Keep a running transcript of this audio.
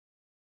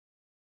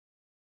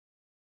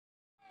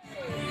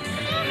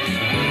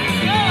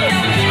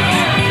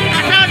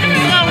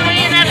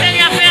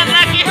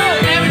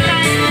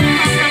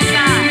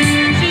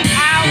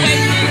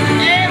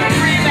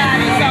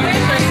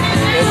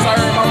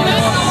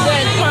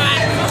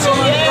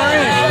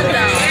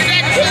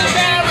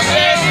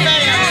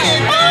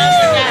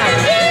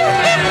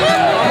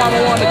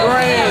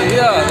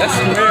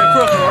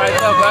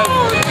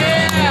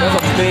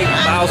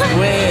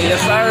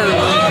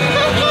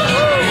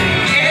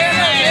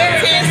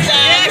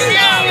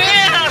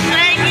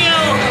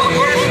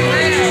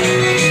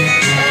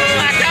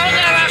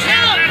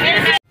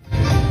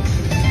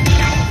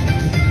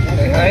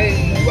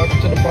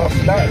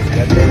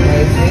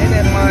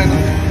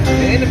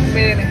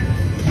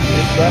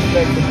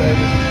Trifecta,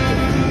 baby.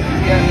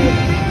 Got him.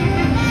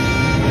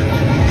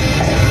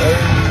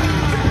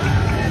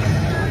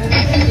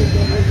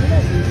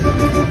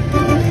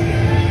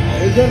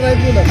 It's all right,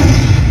 you know.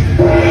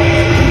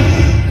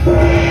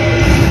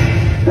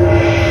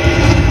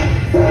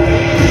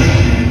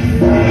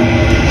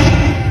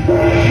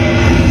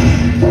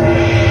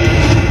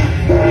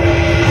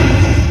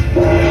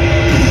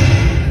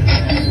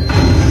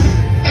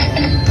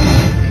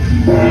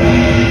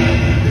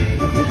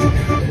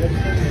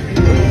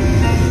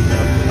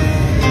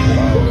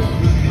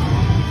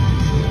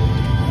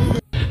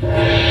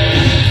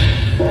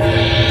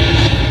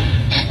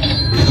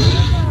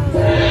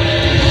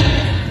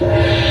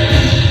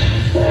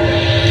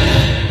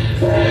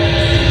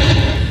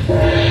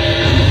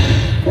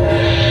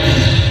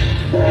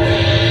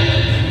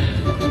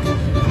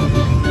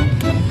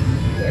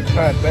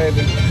 Jackpot,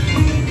 baby.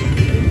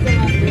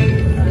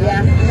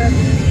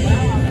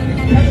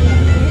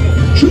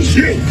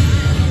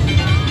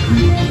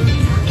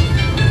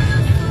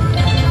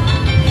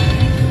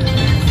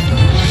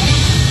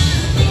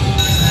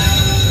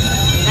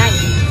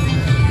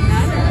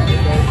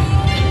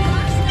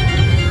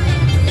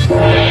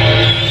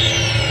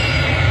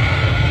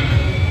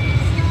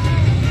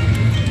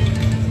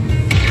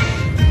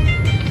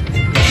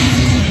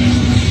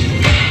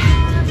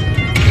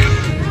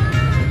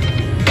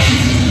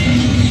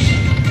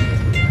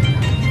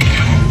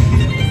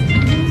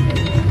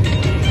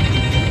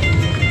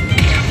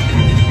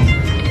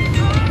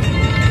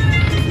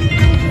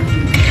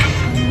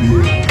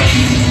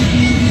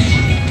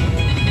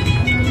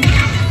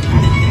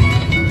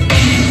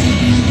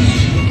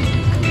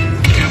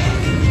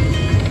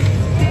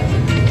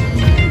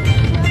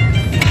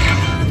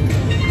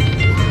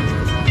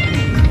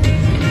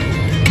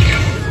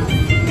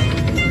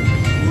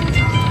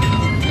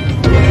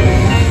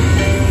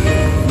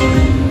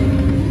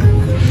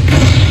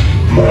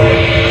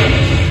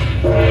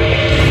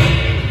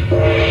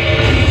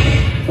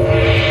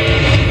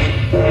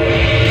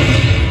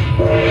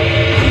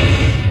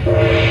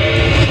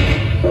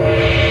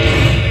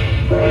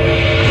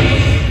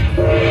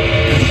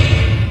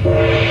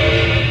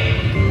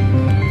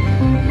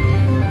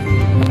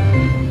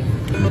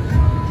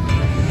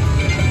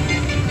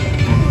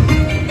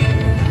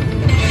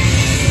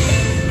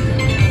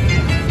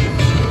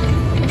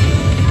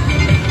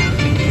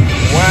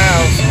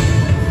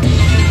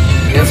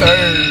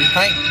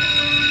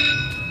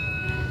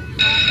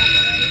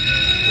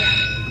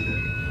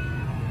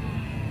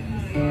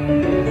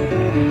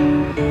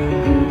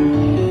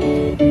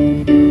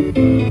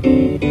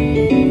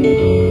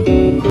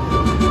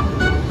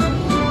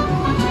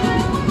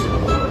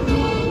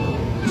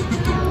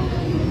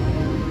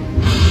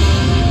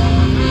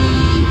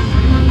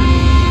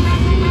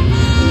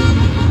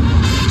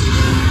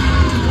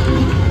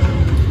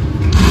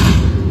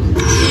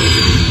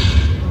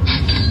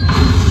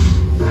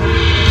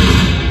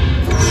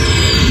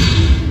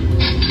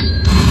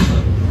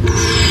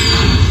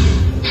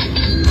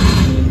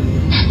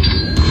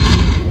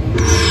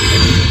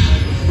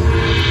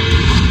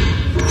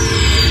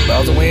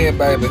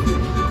 Baby.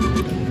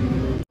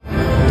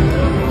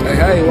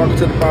 Hey, welcome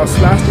to the Boss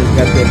Slots. Just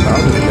got that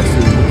bonus. Let's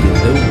see what we can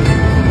do.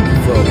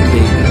 For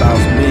Big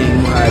Boss Big, you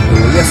know how to do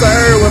it. Yes,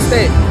 sir. What's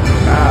that?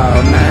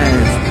 Oh,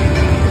 nice.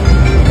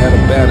 Got a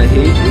banner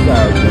hit. We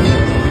got to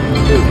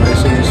do. Make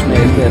sure you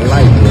smash that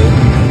like button.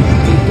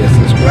 Hit that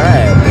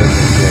subscribe button.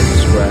 Hit that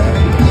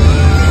subscribe.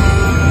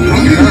 Hit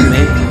the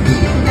comment.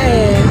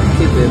 And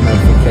hit that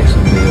notification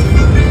bell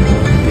for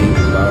Big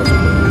Boss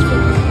Big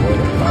for the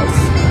Water Boss.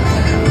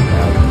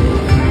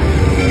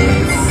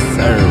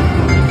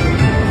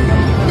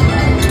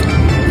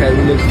 Okay,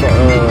 we look for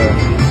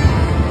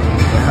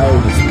the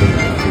holders thing.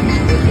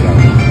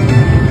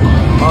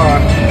 Or a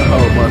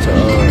whole bunch of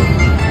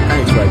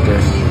tanks right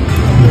there.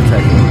 We'll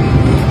take it.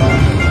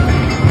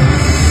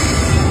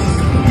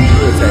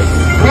 We'll take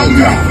it.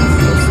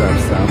 What's up,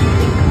 Sam?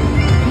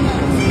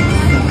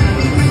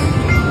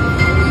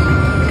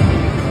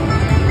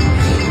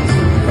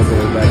 Hope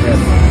everybody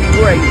having a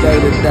great day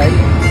today.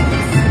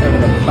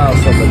 Having a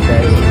boss of a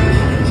day.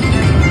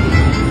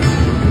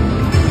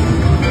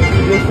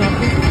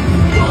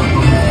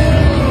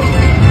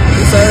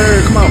 Yes,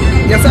 sir. Come on.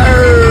 Yes, sir.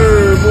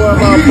 Boy,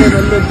 if I put a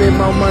little bit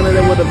more money,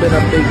 that would have been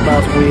a big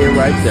boss win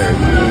right there.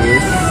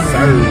 Yes,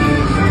 sir.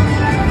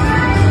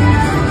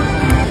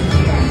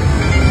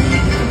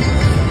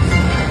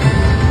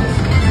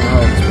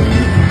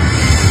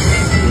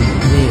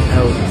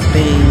 Hold the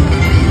spin.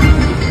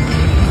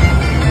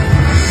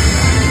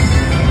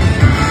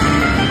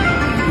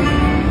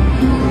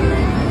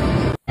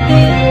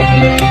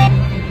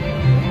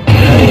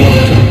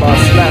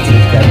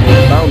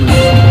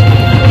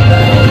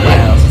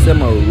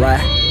 Samurai.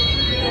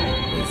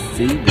 Let's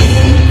see what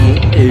we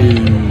can do.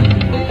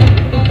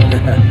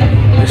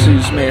 Make sure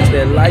you smash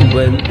that like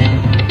button.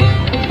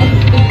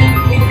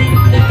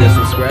 Hit that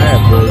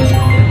subscribe button.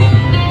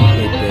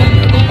 Hit that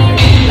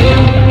notification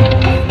bell.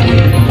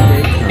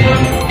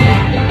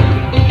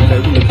 Okay,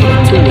 we can put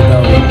 2 of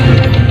those.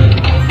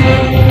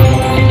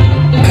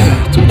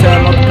 2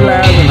 times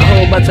multiplied.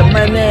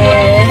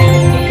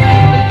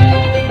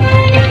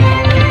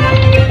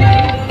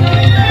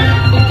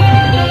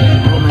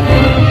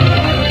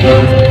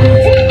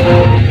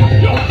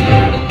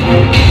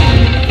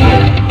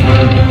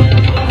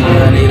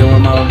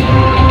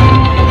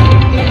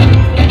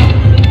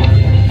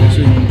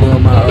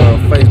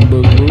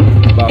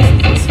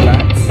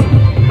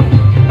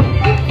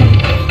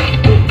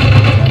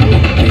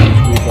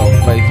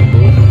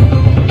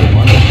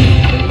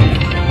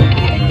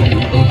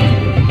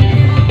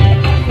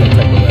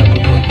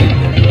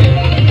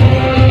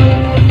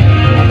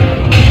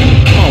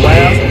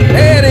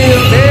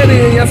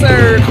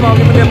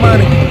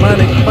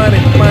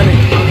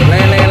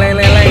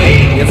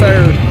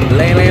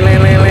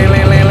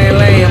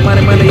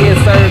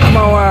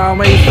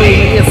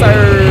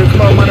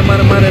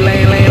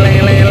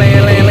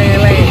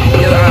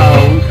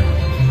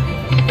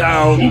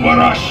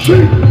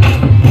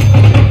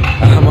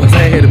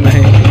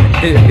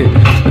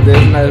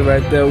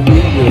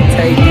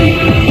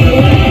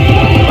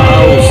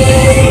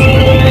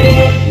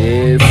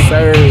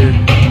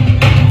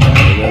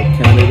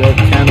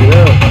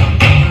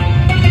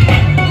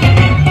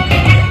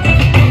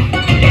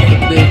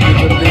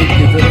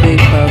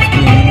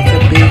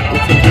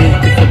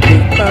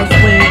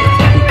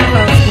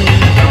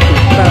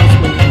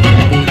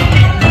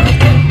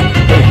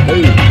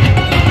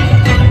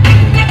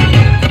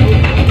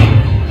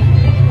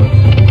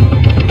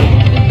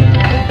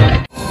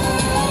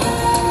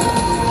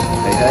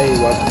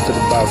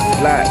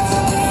 slots.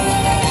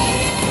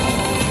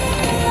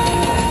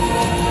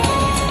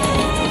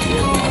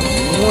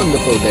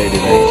 Wonderful day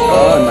today.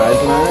 Oh,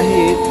 nice line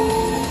hit.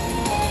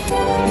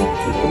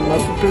 Get the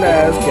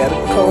multipliers. Got a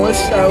coin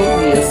show.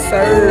 Yes,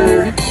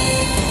 sir.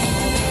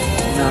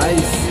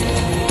 Nice.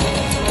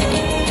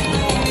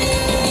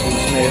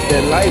 Smash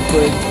that like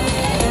button.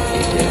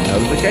 Hit that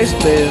notification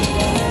bell.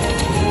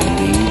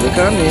 Leave a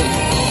comment.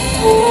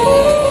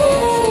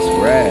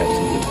 Subscribe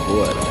to your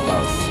boy,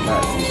 DaBoss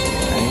Slots. If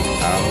you ain't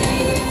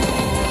already.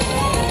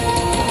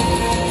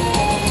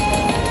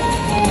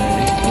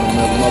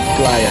 Another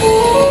multiplier.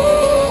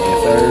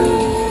 Third.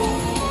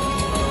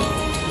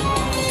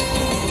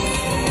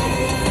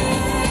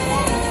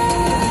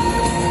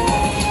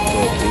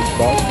 Big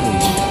boss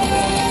move.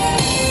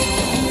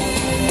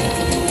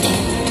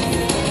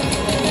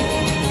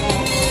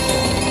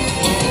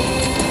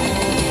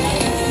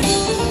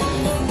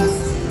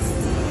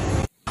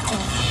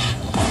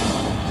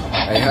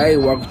 Hey,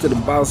 welcome to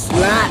DaBoss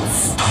Slots.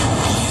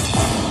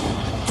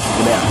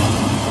 Look at that.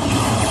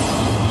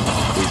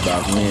 Big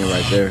boss win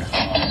right there.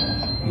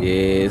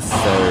 Yes,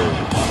 sir.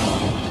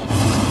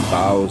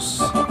 Boss.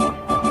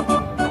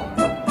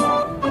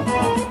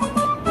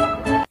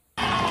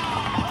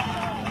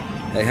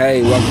 Hey,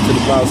 welcome to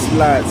DaBoss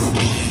Slots.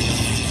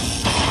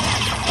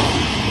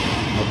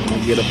 Hoping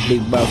to get a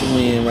big boss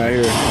win right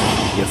here.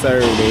 Yes, sir,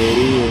 there it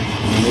is.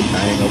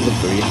 Anything over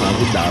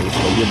 $300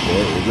 for your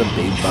boy is a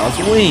big boss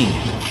win.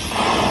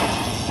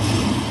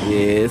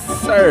 Yes,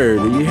 sir,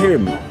 do you hear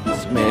me?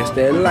 Smash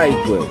that like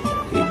button,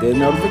 hit that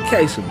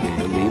notification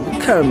bell, leave a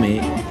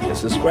comment, and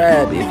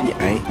subscribe if you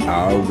ain't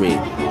already.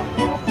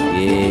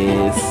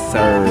 Yes,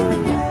 sir.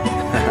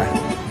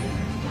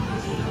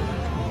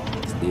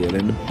 Still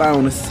in the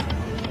bonus.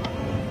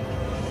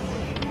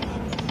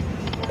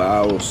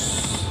 Boss.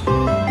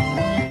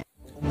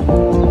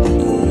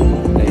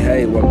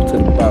 Hey, welcome to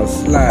DaBoss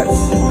Slots.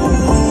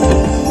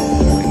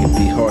 It can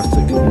be hard to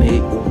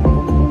connect.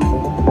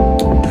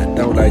 I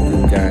don't like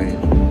this game.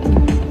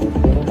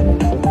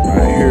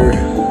 Right here,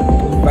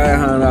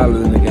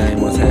 $500 in the game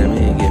one time, he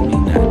ain't give me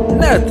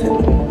nothing.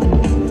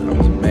 I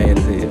was mad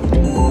as hell.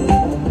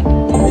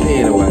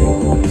 Anyway,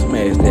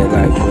 smash that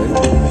like button.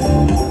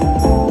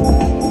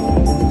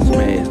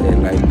 Smash that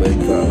like button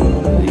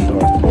for these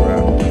horse to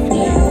drop.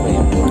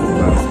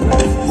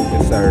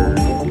 Yes, sir.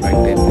 Like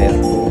that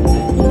better.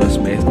 You must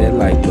smash that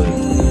like button.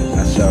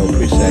 I sure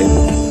appreciate it.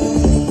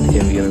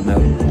 Can we get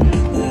another?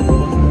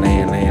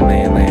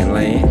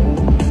 Land.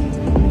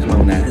 Come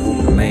on now.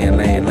 Land.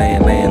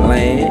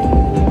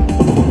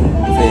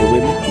 Say it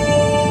with me.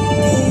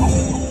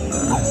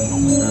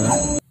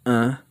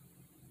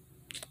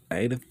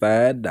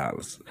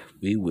 $85.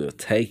 We will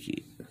take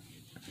it.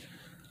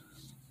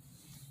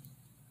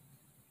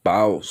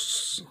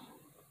 Boss.